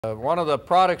One of the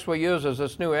products we use is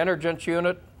this new Energint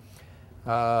unit.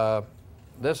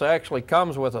 This actually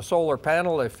comes with a solar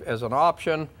panel as an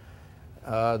option.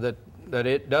 That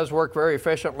it does work very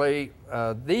efficiently.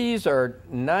 These are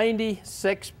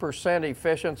 96%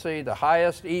 efficiency, the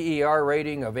highest EER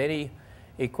rating of any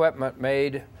equipment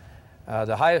made,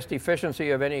 the highest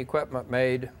efficiency of any equipment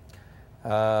made.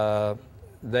 They're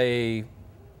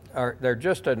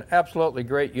just an absolutely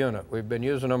great unit. We've been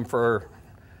using them for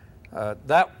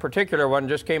that particular one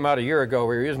just came out a year ago.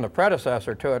 We were using the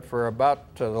predecessor to it for about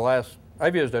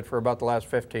I've used it for about the last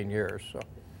 15 years. So.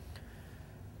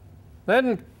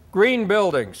 Then green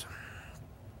buildings.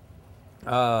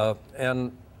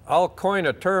 And I'll coin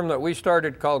a term that we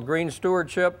started called green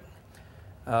stewardship.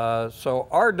 So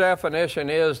our definition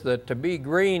is that to be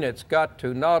green, it's got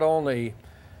to not only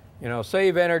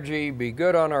save energy, be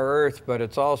good on our earth, but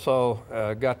it's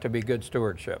also got to be good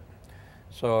stewardship.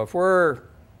 So if we're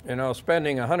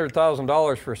spending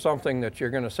 $100,000 for something that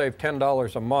you're going to save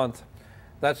 $10 a month,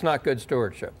 that's not good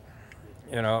stewardship.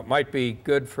 It might be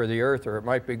good for the earth or it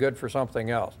might be good for something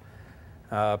else.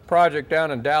 Project down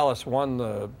in Dallas won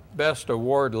the best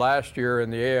award last year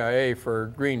in the AIA for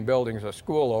green buildings, a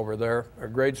school over there, a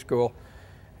grade school.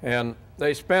 And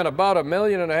they spent about $1.5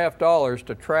 million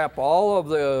to trap all of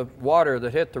the water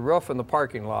that hit the roof and the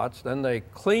parking lots. Then they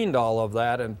cleaned all of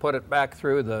that and put it back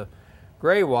through the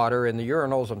gray water in the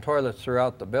urinals and toilets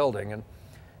throughout the building.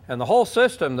 And the whole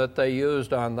system that they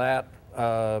used on that,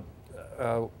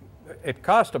 it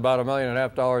cost about $1.5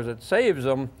 million. It saves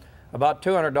them about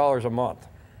 $200 a month.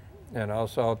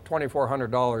 So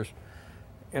 $2,400.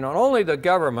 Only the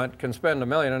government can spend $1.5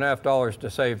 million to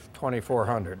save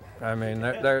 $2,400. I mean,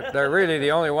 they're really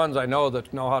the only ones I know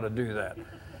that know how to do that.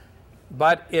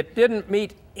 But it didn't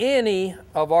meet any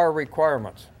of our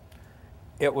requirements.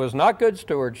 It was not good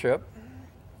stewardship.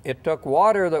 It took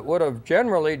water that would have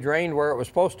generally drained where it was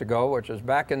supposed to go, which is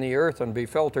back in the earth and be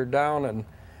filtered down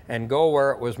and go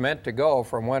where it was meant to go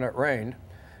from when it rained.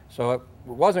 So it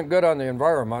wasn't good on the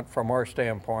environment from our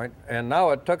standpoint. And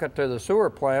now it took it to the sewer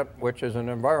plant, which is an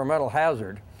environmental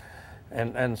hazard.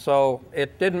 And so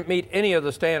it didn't meet any of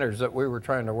the standards that we were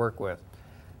trying to work with.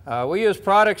 We use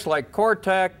products like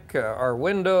Cortec, our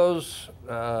windows,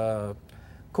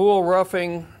 cool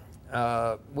roofing.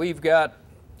 We've got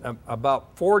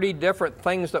about 40 different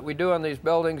things that we do on these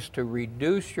buildings to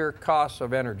reduce your costs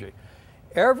of energy.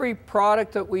 Every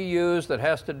product that we use that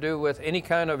has to do with any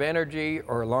kind of energy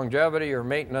or longevity or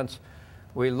maintenance,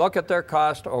 we look at their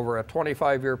cost over a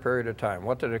 25-year period of time.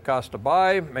 What did it cost to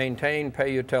buy, maintain,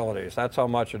 pay utilities? That's how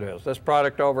much it is. This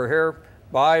product over here,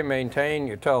 buy, maintain,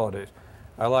 utilities.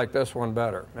 I like this one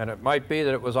better. And it might be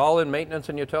that it was all in maintenance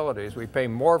and utilities. We pay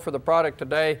more for the product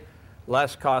today,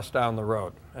 less cost down the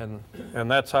road. And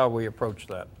that's how we approach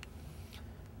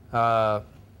that.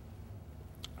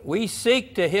 We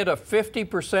seek to hit a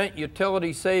 50%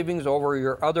 utility savings over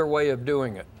your other way of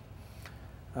doing it.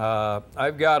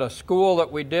 I've got a school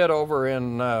that we did over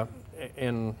in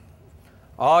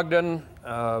Ogden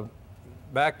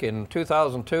back in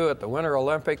 2002 at the Winter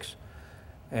Olympics.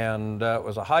 And it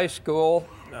was a high school,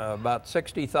 about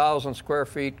 60,000 square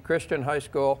feet, Christian high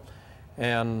school.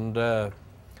 And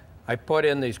I put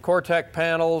in these Cortec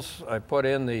panels, I put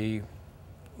in the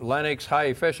Lennox high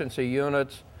efficiency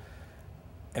units,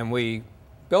 and we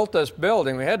built this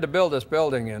building. We had to build this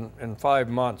building in 5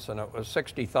 months, and it was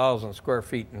 60,000 square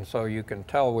feet, and so you can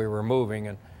tell we were moving.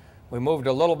 And we moved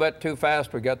a little bit too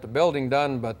fast. We got the building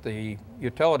done, but the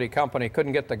utility company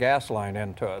couldn't get the gas line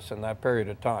into us in that period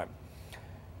of time.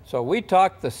 So we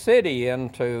talked the city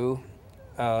into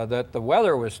that the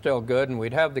weather was still good, and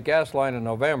we'd have the gas line in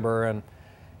November, and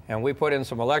we put in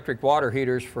some electric water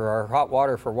heaters for our hot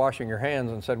water for washing your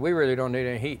hands and said, we really don't need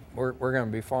any heat. We're going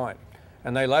to be fine.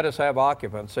 And they let us have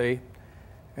occupancy.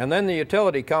 And then the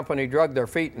utility company dragged their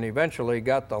feet and eventually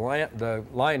got the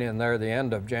line in there the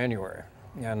end of January.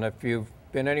 And if you've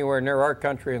been anywhere near our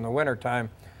country in the wintertime,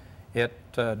 it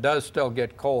does still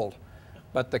get cold.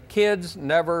 But the kids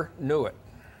never knew it.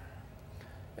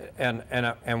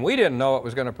 And we didn't know it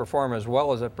was going to perform as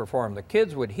well as it performed. The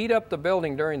kids would heat up the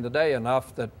building during the day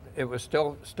enough that it was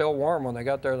still warm when they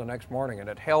got there the next morning, and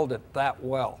it held it that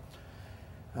well.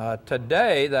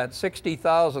 Today, that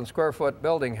 60,000 square foot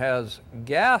building has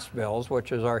gas bills,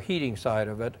 which is our heating side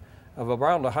of it, of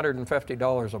around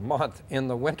 $150 a month in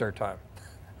the wintertime.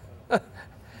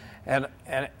 and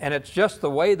it's just the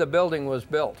way the building was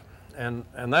built. And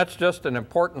that's just an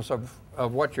importance of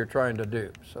what you're trying to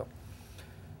do. So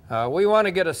we want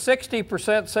to get a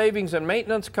 60% savings in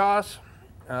maintenance costs.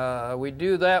 We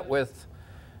do that with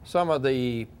some of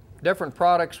the different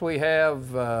products we have,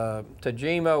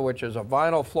 Tajima, which is a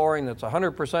vinyl flooring that's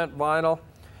 100% vinyl.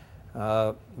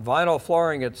 Vinyl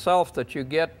flooring itself that you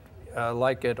get,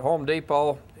 like at Home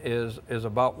Depot, is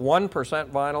about 1%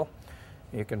 vinyl.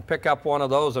 You can pick up one of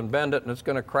those and bend it and it's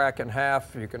going to crack in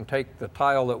half. You can take the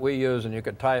tile that we use and you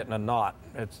can tie it in a knot.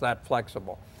 It's that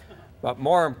flexible. But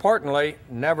more importantly,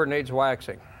 never needs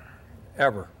waxing,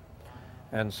 ever.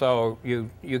 And so you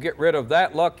get rid of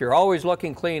that look. You're always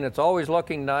looking clean. It's always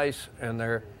looking nice. And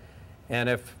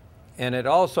it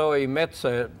also emits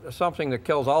something that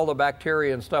kills all the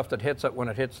bacteria and stuff that hits it when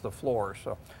it hits the floor.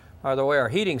 So, by the way, our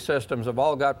heating systems have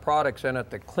all got products in it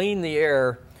that clean the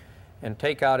air and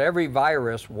take out every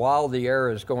virus while the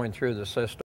air is going through the system.